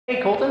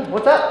Hey Colton,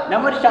 what's up?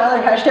 Not much,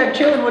 Tyler. Hashtag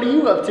chillin'. What are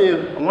you up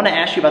to? I want to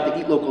ask you about the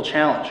Eat Local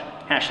Challenge.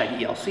 Hashtag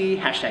ELC,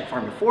 hashtag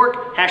Farm to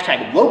Fork,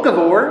 hashtag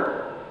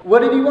Locavore. What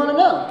did you want to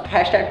know?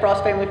 Hashtag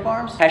Frost Family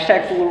Farms,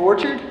 hashtag Fuller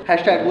Orchard,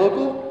 hashtag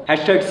local,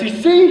 hashtag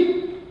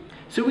CC.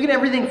 So we get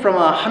everything from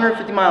a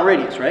 150-mile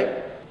radius,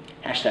 right?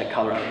 Hashtag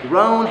Colorado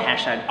Grown,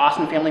 hashtag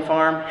Austin Family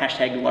Farm,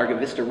 hashtag Larga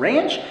Vista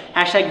Ranch,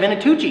 hashtag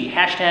Venatucci,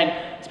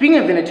 hashtag, speaking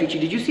of Venatucci,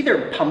 did you see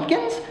their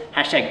pumpkins?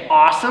 Hashtag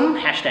awesome,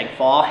 hashtag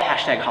fall,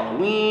 hashtag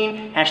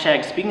Halloween,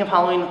 hashtag speaking of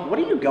Halloween, what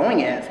are you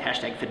going as?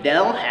 Hashtag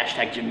Fidel,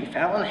 hashtag Jimmy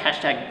Fallon,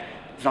 hashtag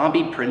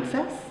Zombie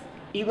Princess?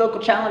 Eat Local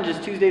Challenge is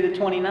Tuesday the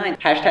 29th.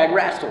 Hashtag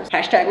Rastles,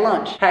 hashtag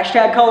lunch,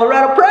 hashtag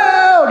Colorado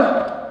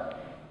Proud.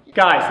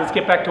 Guys, let's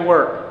get back to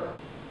work.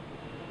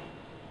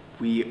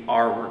 We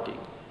are working.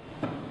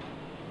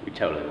 We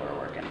totally were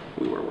working.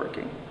 We were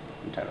working.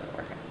 I'm totally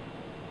working.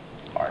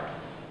 Hard.